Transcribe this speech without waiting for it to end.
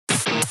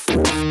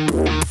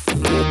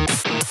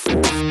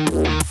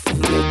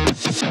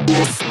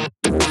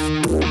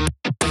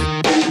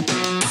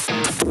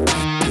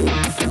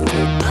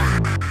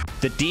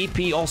The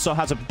DP also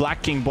has a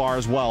Black King bar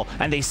as well,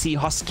 and they see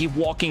Husky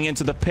walking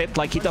into the pit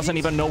like he doesn't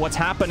even know what's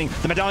happening.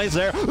 The medallion's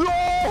there.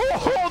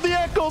 Oh, the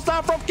echoes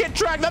down from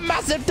KitTrack, the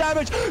massive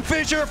damage.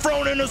 Fisher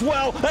thrown in as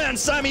well, and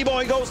Sammy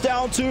Boy goes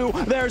down too.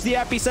 There's the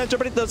epicenter,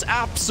 but it does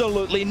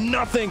absolutely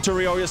nothing to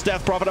Ryoya's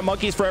Death Prophet, and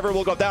Monkeys Forever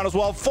will go down as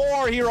well.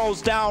 4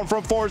 heroes down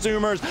from 4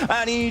 Zoomers,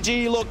 and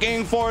EG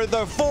looking for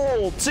the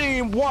full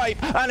team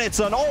wipe, and it's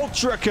an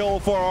ultra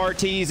kill for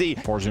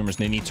RTZ. 4 Zoomers,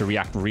 they need to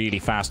react really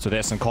fast to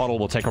this, and Coddle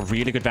will take a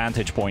really good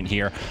vantage point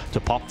here to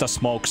pop the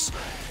smokes.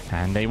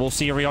 And they will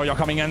see Ryoya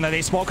coming in, and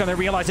they smoke, and they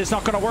realize it's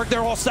not going to work.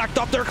 They're all stacked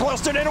up. They're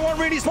clustered in one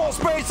really small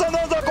space, and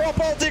there's a Corp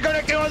ulti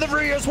connecting on the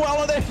free as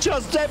well, and they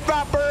just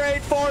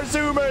evaporate. 4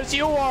 Zoomers.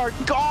 You are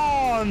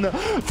gone.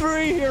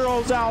 3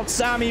 heroes out.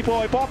 Sammy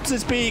Boy pops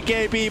his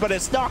BKB, but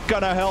it's not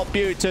going to help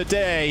you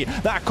today.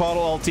 That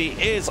Coddle ulti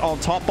is on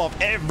top of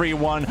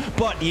everyone,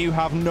 but you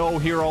have no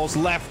heroes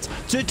left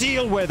to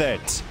deal with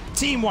it.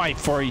 Team wipe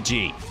for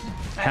EG.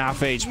 Half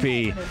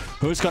HP.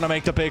 Who's going to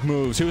make the big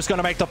moves? Who's going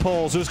to make the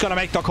pulls? Who's going to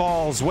make the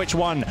calls? Which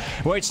one?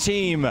 Which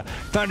team?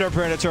 Thunder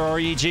Predator or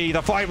EG?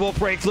 The fight will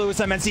break loose.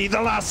 MNC,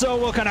 the lasso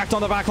will connect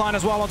on the back line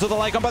as well onto the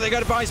Lycon, but they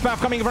got a Ice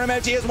Path coming from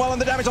MNC as well,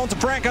 and the damage onto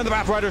Frank, and the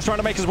Bathrider's trying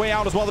to make his way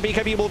out as well. The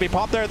BKB will be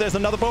popped there. There's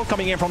another bolt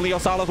coming in from Leo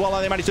Style as well,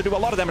 and they managed to do a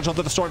lot of damage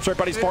onto the Storm Spirit,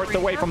 but he's forced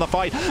away from the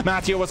fight.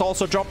 Matthew was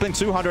also dropping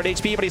 200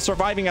 HP, but he's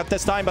surviving at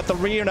this time, but the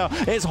Rena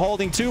is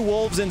holding 2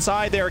 wolves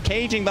inside there,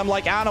 caging them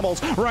like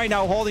animals right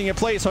now, holding in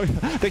place. So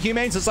the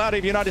Humane Society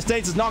of the United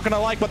States is not going to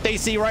like what they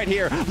see right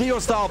here. Leo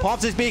Style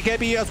pops his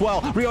BKB as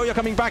well. Ryoya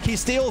coming back. He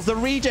steals the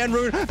regen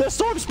rune. The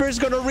Storm Spirit's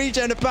going to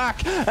regen it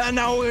back. And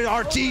now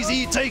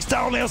RTZ takes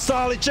down Leo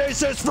Style. He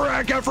chases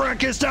Frank, and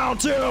Frank is down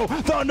too.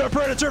 Thunder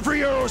Predator for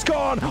Euro's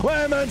gone.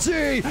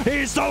 MNC,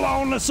 he's the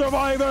lonely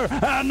survivor.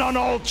 And an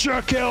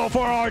ultra kill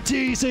for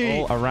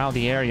RTZ. All around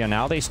the area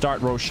now. They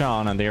start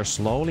Roshan, and they are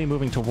slowly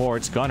moving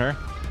towards Gunner.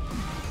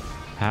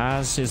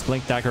 Has his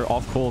Blink Dagger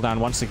off cooldown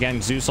once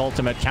again. Zeus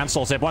ultimate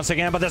cancels it once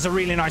again, but there's a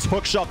really nice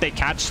hook shot. They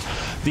catch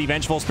the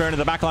Vengeful Spirit in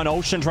the backline.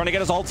 Ocean trying to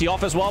get his ulti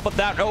off as well, but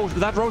that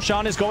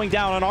Roshan is going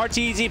down, and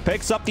RTZ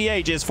picks up the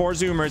Aegis. 4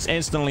 Zoomers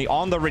instantly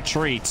on the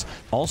retreat.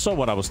 Also,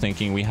 what I was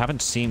thinking, we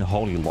haven't seen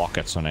Holy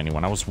Lockets on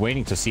anyone. I was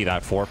waiting to see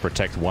that 4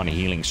 Protect 1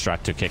 healing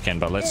strat to kick in,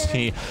 but let's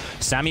see.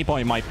 Sammy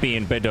Boy might be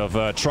in a bit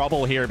of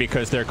trouble here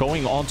because they're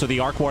going onto the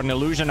Arc Warden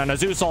Illusion and a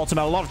Zeus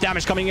ultimate. A lot of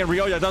damage coming in.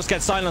 Ryoya does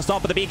get silenced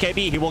off with the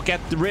BKB. He will get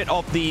rid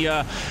of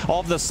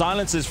the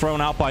silences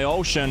thrown out by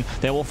Ocean.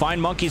 They will find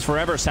Monkeys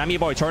Forever. Sammy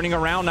Boy turning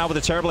around now with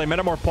the Terrible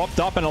Metamorph popped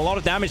up, and a lot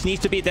of damage needs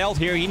to be dealt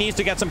here. He needs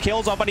to get some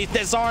kills off, but he's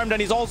disarmed,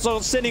 and he's also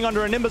sitting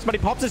under a Nimbus, but he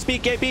pops his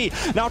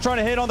BKB. Now trying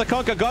to hit on the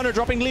Kunkka. Gunner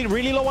dropping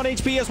really low on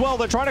HP as well.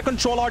 They're trying to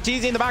control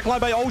RTZ in the backline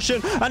by Ocean,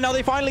 and now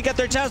they finally get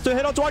their chance to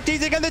hit onto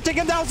RTZ again. They take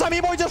him down.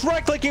 Sammy Boy just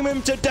right-clicking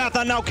him to death,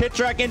 and now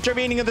KitTrack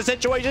intervening in the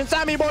situation.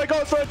 Sammy Boy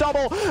goes for a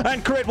double,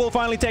 and Crit will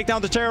finally take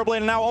down the Terrible,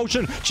 and now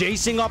Ocean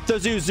chasing up the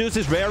Zeus. Zeus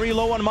is very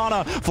low on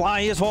mana.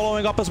 Fly is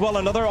following up as well.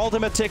 Another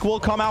ultimate tick will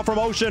come out from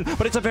Ocean,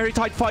 but it's a very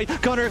tight fight.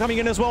 Gunner coming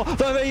in as well.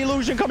 The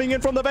illusion coming in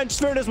from the Venge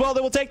Spirit as well.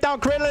 They will take down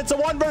Crit. It's a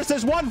 1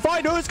 versus 1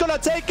 fight. Who's gonna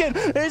take it?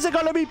 Is it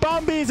gonna be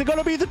Bombi? Is it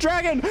gonna be the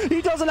Dragon? He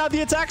doesn't have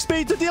the attack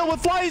speed to deal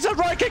with Fly. He's a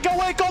right kick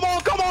away. Come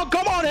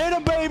on, hit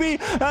him, baby.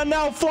 And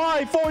now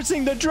Fly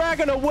forcing the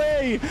Dragon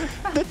away.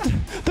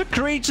 The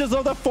creatures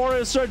of the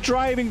forest are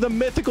driving the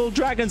mythical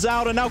dragons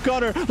out, and now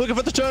Gunner looking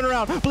for the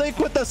turnaround. Blink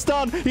with the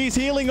stun. He's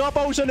healing up.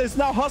 Ocean is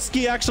now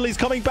Husky actually. He's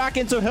coming back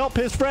in to help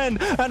his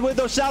friend, and with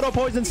those Shadow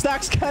Poison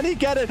stacks, can he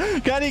get it?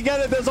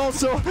 There's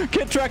also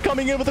KitTrack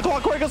coming in with the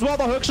Clockwork as well.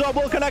 The hookshot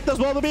will connect as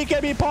well. The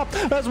BKB pop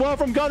as well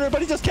from Gunner,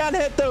 but he just can't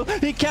hit though.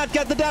 He can't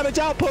get the damage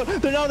output.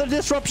 There's now the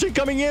disruption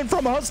coming in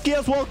from Husky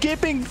as well,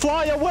 keeping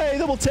Fly away.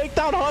 They will take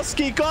down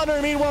Husky.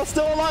 Gunner, meanwhile,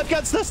 still alive,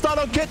 gets the stun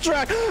on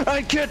KitTrack,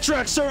 and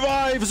KitTrack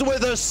survives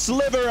with a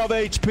sliver of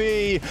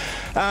HP.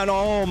 And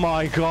oh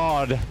my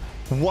god,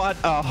 what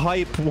a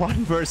hype 1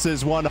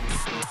 versus 1.